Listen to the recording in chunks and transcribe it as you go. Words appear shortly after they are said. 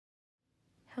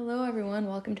Hello everyone,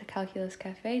 welcome to Calculus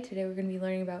Cafe. Today we're going to be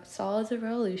learning about solids of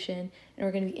revolution, and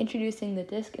we're going to be introducing the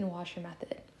disk and washer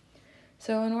method.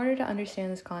 So in order to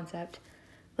understand this concept,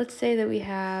 let's say that we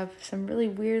have some really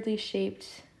weirdly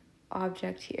shaped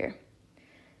object here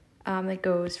that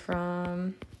goes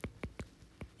from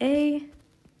A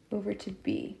over to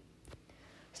B.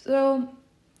 So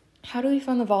how do we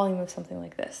find the volume of something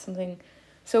like this, something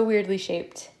so weirdly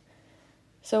shaped?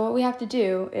 So what we have to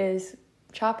do is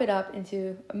chop it up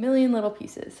into a million little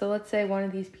pieces. So let's say one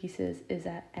of these pieces is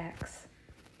at X.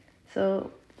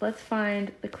 So let's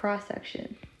find the cross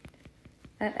section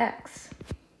at X.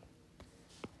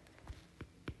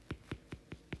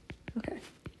 Okay,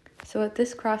 so at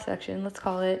this cross section, let's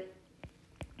call it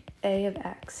A of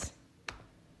X.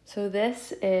 So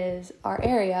this is our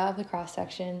area of the cross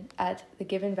section at the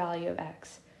given value of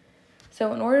X.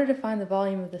 So in order to find the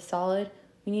volume of the solid,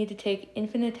 we need to take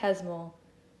infinitesimal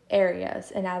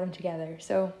areas and add them together.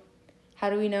 So how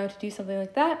do we know to do something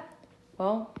like that?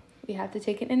 Well, we have to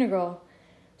take an integral.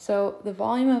 So the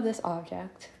volume of this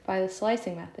object by the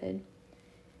slicing method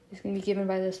is going to be given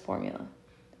by this formula.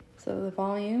 So the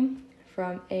volume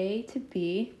from A to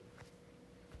B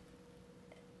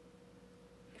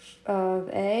of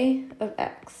A of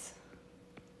X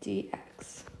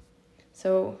dx.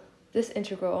 So this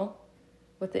integral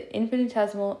with the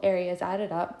infinitesimal areas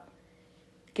added up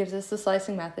gives us the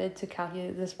slicing method to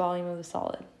calculate this volume of the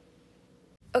solid.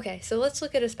 Okay, so let's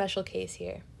look at a special case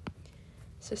here.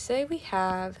 So say we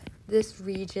have this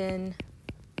region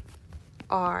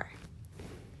R,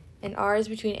 and R is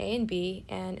between A and B,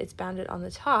 and it's bounded on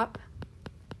the top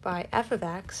by f of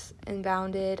x and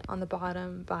bounded on the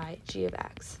bottom by g of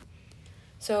x.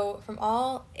 So from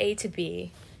all A to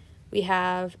B, we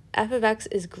have f of x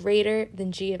is greater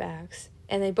than g of x,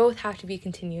 and they both have to be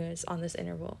continuous on this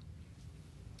interval.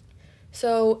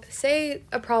 So say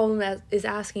a problem is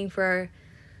asking for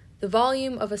the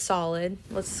volume of a solid,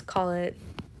 let's call it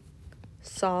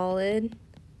solid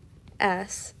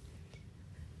S,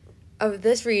 of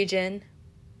this region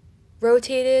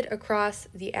rotated across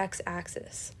the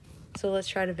x-axis. So let's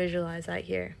try to visualize that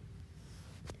here.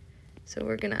 So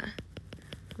we're gonna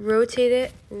rotate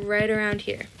it right around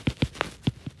here.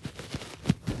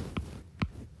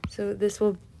 So this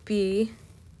will be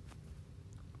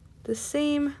the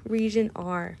same region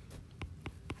R.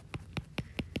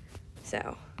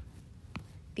 So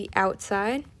the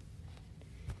outside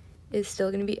is still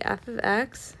going to be f of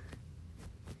x,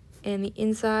 and the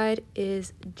inside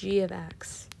is g of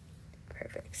x.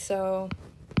 Perfect. So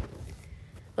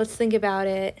let's think about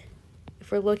it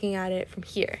if we're looking at it from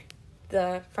here,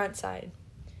 the front side.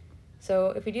 So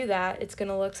if we do that, it's going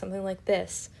to look something like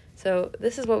this. So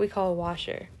this is what we call a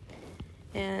washer.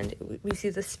 And we see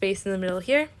the space in the middle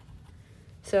here.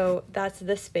 So that's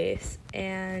this space,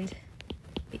 and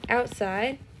the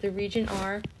outside, the region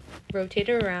R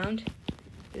rotated around,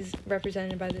 is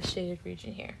represented by the shaded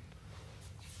region here.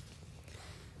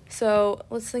 So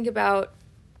let's think about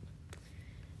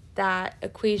that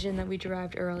equation that we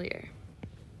derived earlier.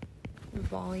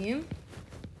 Volume,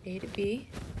 A to B,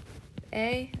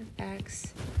 A of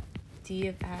x, d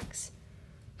of x.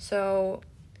 So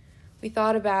we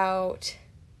thought about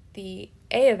the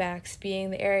A of x being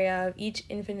the area of each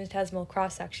infinitesimal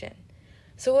cross-section.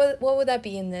 So what would that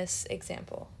be in this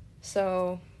example?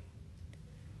 So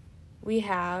we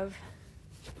have,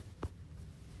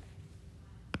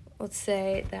 let's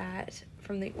say that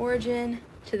from the origin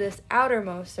to this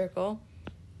outermost circle,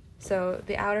 so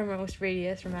the outermost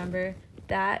radius, remember,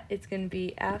 that it's going to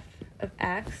be f of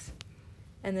x,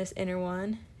 and this inner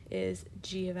one is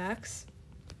g of x.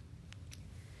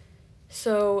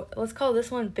 So let's call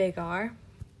this one big R,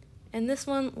 and this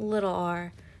one little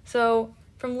r. So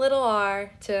from little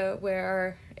r to where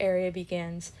our area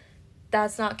begins,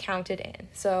 that's not counted in.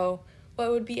 So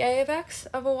what would be A of x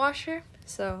of a washer?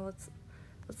 So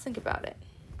let's think about it.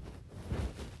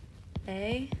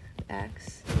 A of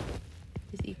x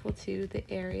is equal to the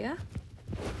area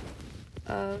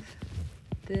of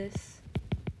this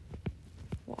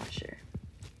washer.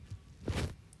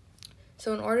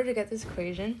 So in order to get this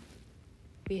equation,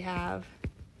 we have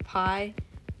pi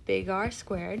big R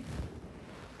squared,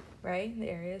 right, the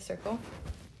area of the circle,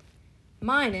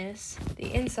 minus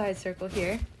the inside circle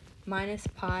here, minus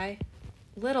pi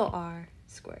little r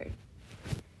squared.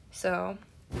 So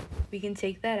we can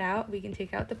take that out. We can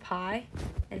take out the pi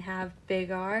and have big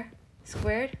R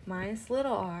squared minus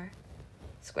little r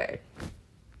squared.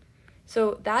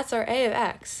 So that's our A of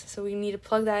x. So we need to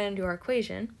plug that into our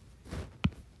equation.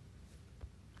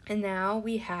 And now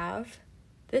we have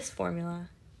this formula.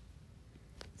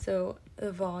 So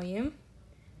the volume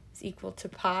is equal to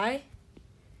pi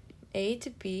a to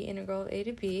b, integral of a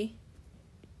to b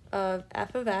of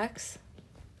f of x,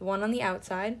 the one on the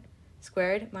outside,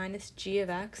 squared minus g of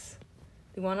x,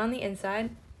 the one on the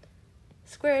inside,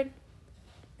 squared,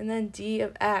 and then d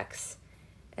of x.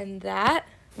 And that,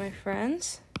 my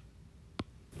friends,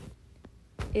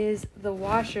 is the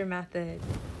washer method.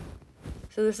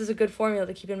 So this is a good formula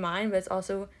to keep in mind, but it's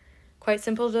also quite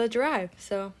simple to derive.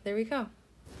 So there we go.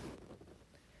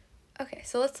 Okay,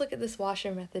 so let's look at this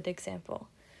washer method example.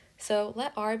 So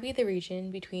let R be the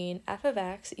region between f of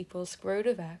x equals square root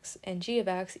of x and g of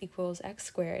x equals x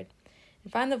squared,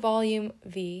 and find the volume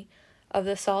V of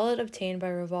the solid obtained by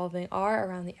revolving R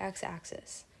around the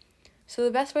x-axis. So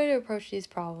the best way to approach these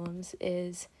problems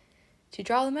is to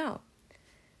draw them out.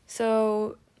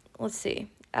 So let's see,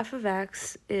 f of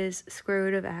x is square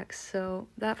root of x, so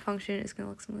that function is going to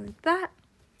look something like that,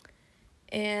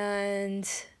 and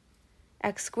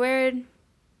x squared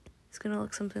is going to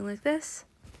look something like this,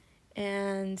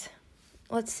 and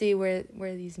let's see where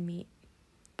these meet.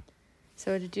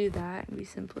 So to do that, we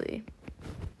simply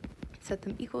set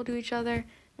them equal to each other.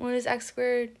 When does x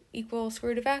squared equal square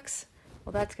root of x?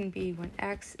 Well, that's going to be when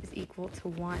x is equal to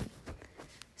 1.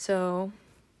 So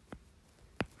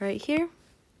right here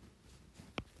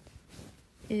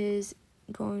is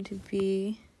going to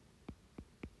be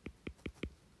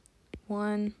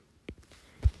 1.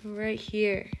 Right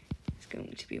here is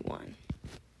going to be 1.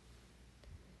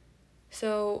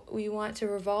 So we want to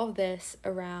revolve this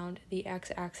around the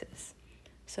x-axis.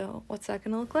 So what's that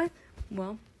going to look like?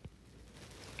 Well,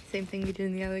 same thing we did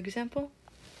in the other example.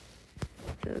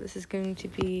 So this is going to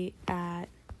be at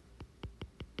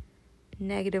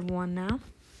 -1 now.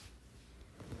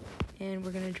 And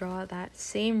we're going to draw that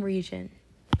same region.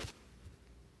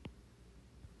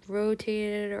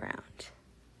 Rotate it around.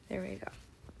 There we go.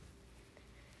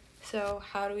 So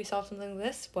how do we solve something like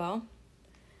this? Well,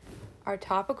 our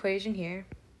top equation here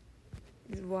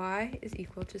is y is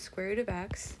equal to square root of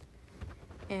x,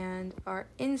 and our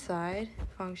inside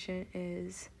function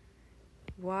is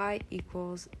y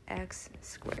equals x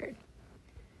squared.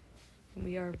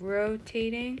 We are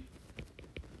rotating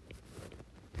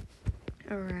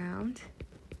around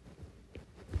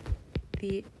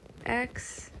the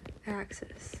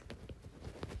x-axis,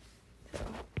 so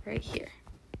right here.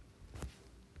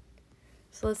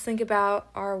 So let's think about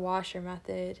our washer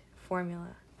method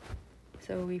formula.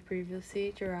 So we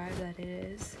previously derived that it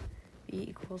is b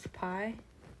equals pi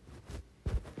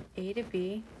a to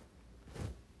b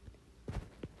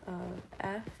of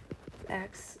f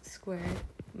x squared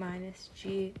minus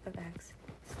g of x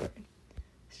squared.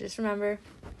 So just remember,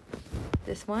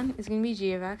 this one is going to be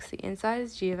g of x, the inside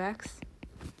is g of x,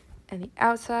 and the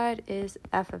outside is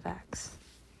f of x.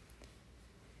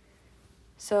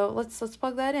 So let's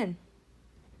plug that in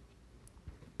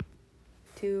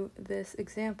to this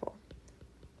example.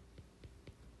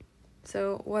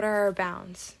 So what are our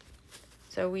bounds?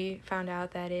 So we found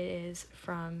out that it is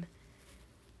from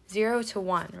 0 to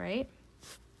 1, right?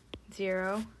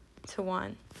 0 to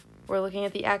 1. We're looking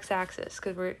at the x-axis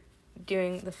because we're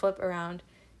doing the flip around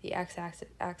the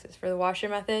x-axis. For the washer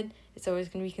method, it's always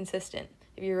going to be consistent.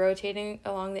 If you're rotating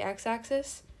along the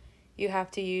x-axis, you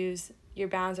have to use, your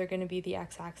bounds are going to be the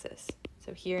x-axis.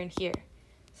 So here and here.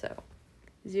 So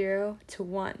 0 to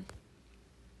 1.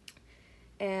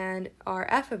 And our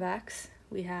f of x,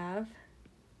 we have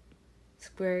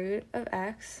square root of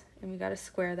x, and we got to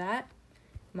square that,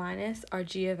 minus our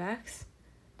g of x,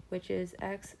 which is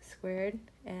x squared,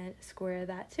 and square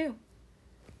that too,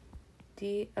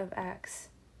 d of x.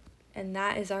 And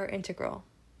that is our integral.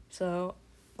 So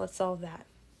let's solve that.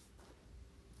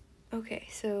 Okay,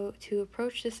 so to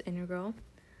approach this integral,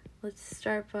 let's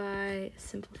start by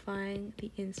simplifying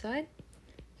the inside.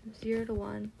 So 0 to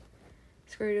 1,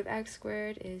 square root of x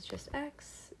squared is just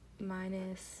x,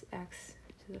 minus x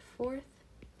to the 4th.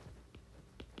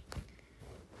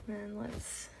 And then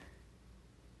let's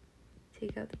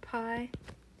take out the pi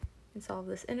and solve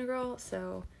this integral.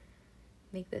 So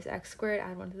make this x squared,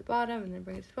 add 1 to the bottom, and then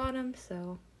bring it to the bottom.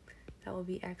 So that will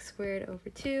be x squared over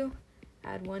 2,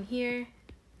 add 1 here,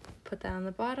 put that on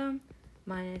the bottom,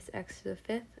 minus x to the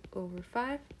 5th over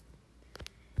 5.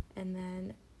 And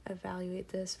then evaluate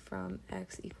this from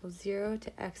x equals 0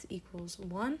 to x equals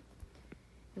 1.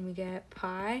 And we get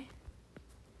pi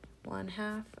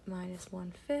 1/2 minus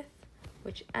 1/5,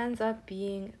 which ends up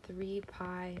being 3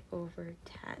 pi over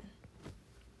 10.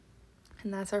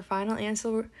 And that's our final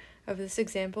answer of this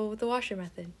example with the washer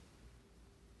method.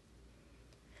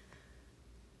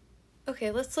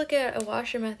 Okay, let's look at a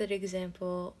washer method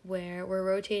example where we're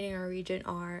rotating our region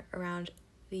R around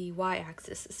the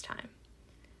y-axis this time.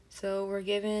 So we're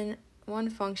given one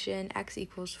function, x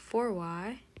equals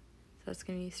 4y, that's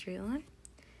going to be a straight line.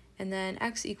 And then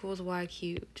x equals y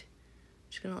cubed,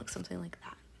 which is going to look something like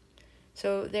that.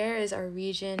 So there is our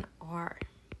region R.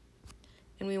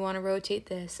 And we want to rotate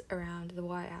this around the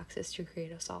y-axis to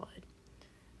create a solid.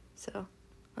 So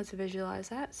let's visualize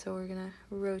that. So we're going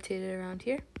to rotate it around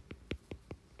here.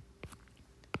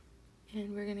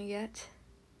 And we're going to get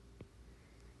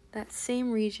that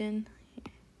same region,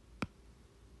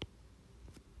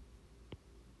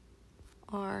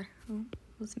 R.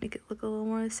 Let's make it look a little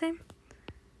more the same.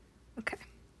 Okay.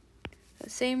 The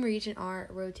same region R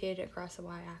rotated across the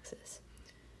y-axis.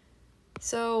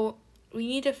 So we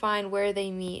need to find where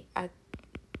they meet at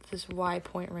this y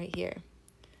point right here.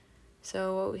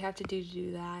 So what we have to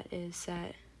do that is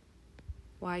set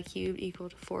y cubed equal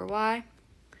to 4y.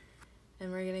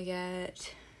 And we're going to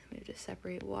get, we have to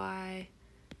separate y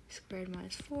squared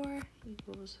minus 4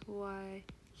 equals y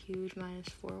cubed minus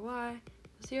 4y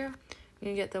equals 0. We're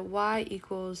going to get the y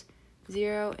equals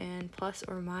 0 and plus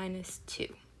or minus 2.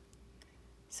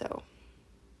 So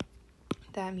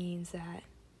that means that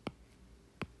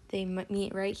they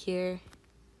meet right here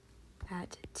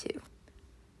at 2.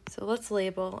 So let's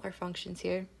label our functions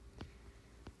here.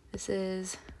 This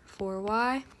is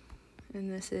 4y,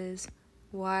 and this is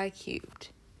y cubed.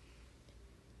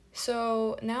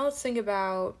 So now let's think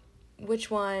about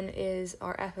which one is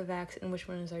our f of x and which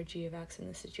one is our g of x in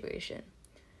this situation.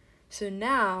 So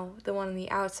now the one on the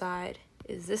outside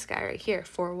is this guy right here,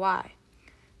 4y.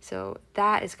 So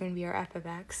that is going to be our f of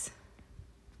x.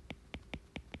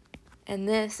 And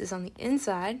this is on the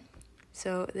inside,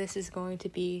 so this is going to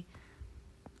be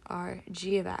our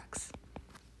g of x.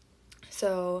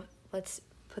 So let's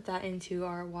put that into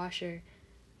our washer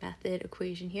method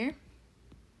equation here.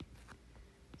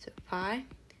 So pi,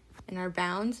 and our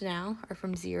bounds now are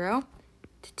from 0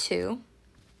 to 2.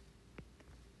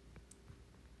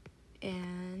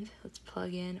 And let's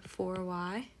plug in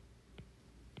 4y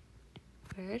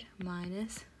squared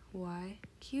minus y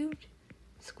cubed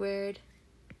squared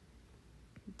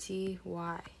dy,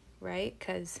 right?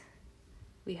 Because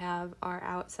we have our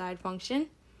outside function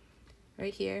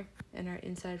right here and our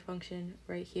inside function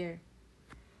right here.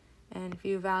 And if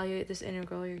you evaluate this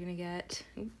integral, you're going to get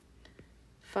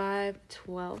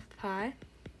 5/12 pi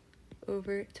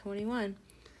over 21.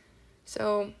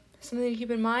 So something to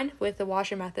keep in mind with the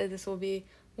washer method, this will be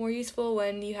more useful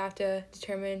when you have to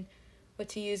determine what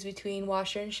to use between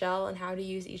washer and shell and how to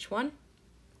use each one.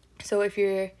 So if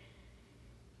you're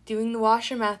doing the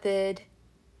washer method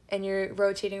and you're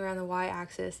rotating around the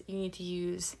y-axis, you need to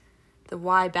use the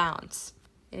y bounds.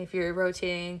 And if you're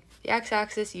rotating the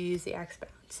x-axis, you use the x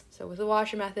bounds. So with the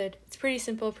washer method, it's pretty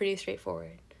simple, pretty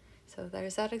straightforward. So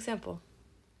there's that example.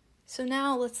 So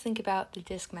now let's think about the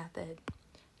disk method.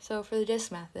 So for the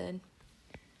disk method,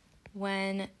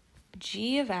 when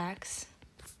g of x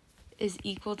is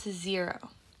equal to 0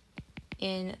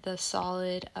 in the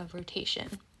solid of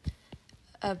rotation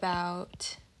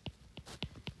about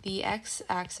the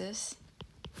x-axis,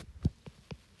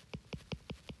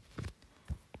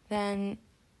 then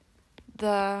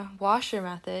the washer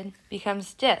method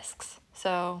becomes disks.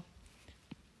 So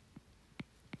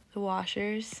the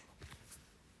washers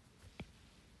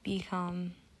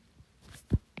become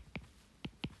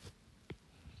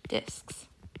disks,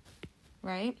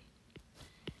 right?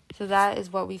 So that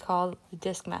is what we call the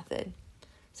disk method.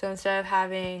 So instead of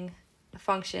having a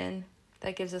function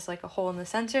that gives us like a hole in the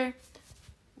center,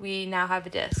 we now have a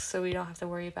disk, so we don't have to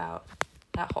worry about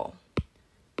that hole.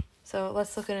 So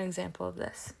let's look at an example of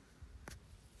this.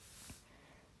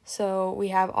 So we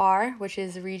have R, which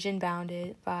is the region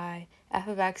bounded by f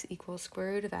of x equals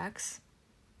square root of x.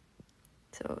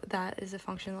 So that is a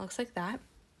function that looks like that.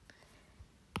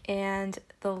 And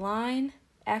the line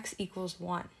x equals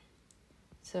 1.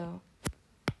 So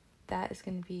that is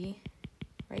going to be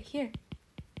right here.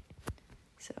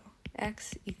 So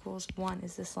x equals 1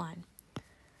 is this line.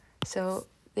 So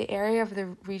the area of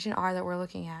the region R that we're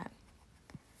looking at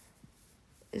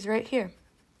is right here.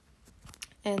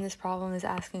 And this problem is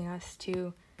asking us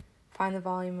to find the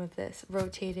volume of this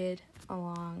rotated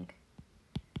along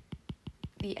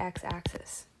the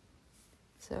x-axis.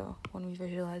 So when we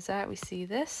visualize that, we see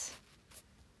this.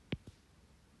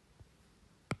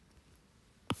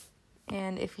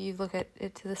 And if you look at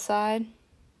it to the side,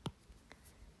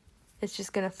 it's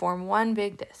just going to form one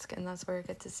big disk, and that's where it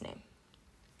gets its name.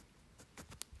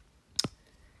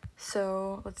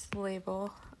 So let's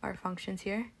label our functions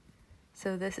here.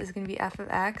 So this is going to be f of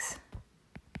x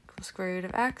equals square root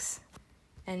of x,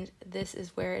 and this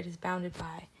is where it is bounded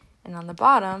by. And on the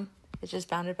bottom, it's just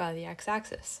bounded by the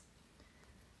x-axis.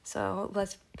 So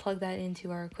let's plug that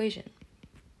into our equation.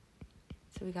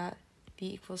 So we got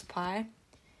v equals pi,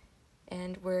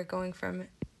 and we're going from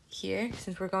here,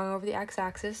 since we're going over the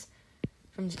x-axis,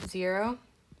 from 0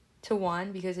 to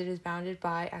 1, because it is bounded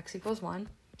by x equals 1,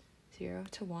 0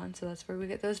 to 1, so that's where we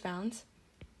get those bounds.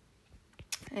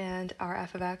 And our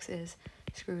f of x is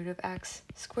square root of x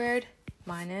squared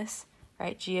minus,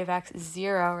 right, g of x is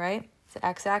 0, right? It's the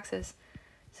x-axis,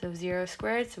 so 0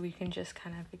 squared, so we can just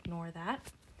kind of ignore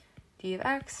that. D of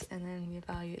x, and then we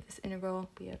evaluate this integral.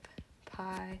 We have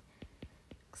pi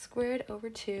squared over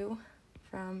 2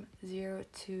 from 0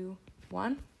 to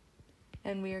 1,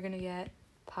 and we are going to get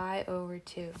pi over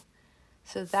 2.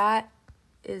 So that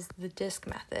is the disk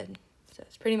method. So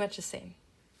it's pretty much the same.